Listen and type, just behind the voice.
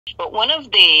But one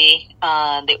of the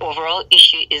overall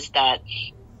issue is that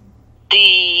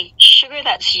the sugar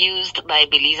that's used by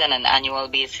Belize on an annual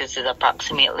basis is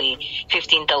approximately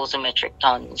 15,000 metric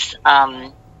tons.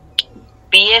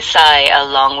 BSI,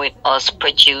 along with us,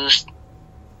 produce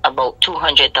about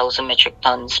 200,000 metric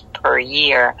tons per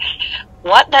year.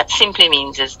 What that simply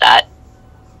means is that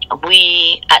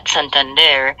we at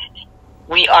Santander,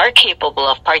 we are capable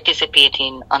of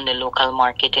participating on the local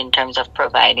market in terms of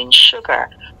providing sugar.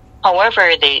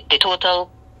 However, the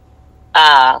total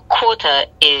quota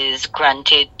is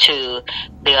granted to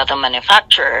the other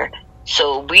manufacturer.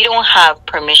 So we don't have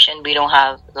permission, we don't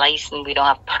have license, we don't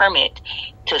have permit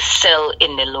to sell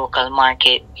in the local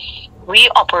market. We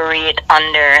operate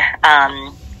under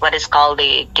what is called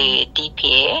the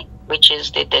DPA, which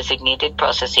is the designated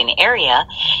processing area.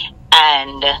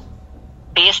 And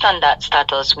based on that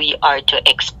status, we are to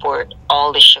export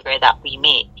all the sugar that we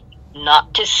make.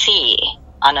 Not to say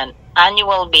on an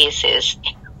annual basis,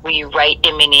 we write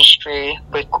the ministry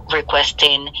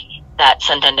requesting that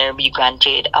Santander be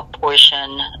granted a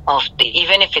portion of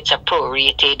even if it's a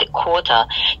prorated quota,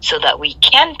 so that we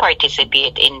can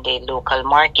participate in the local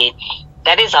market.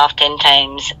 That is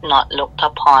oftentimes not looked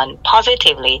upon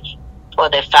positively for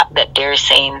the fact that they're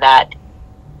saying that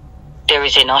there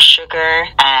is enough sugar,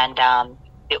 and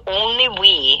the only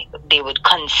way they would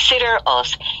consider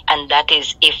us, and that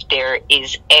is if there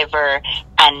is ever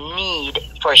a need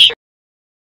for sugar.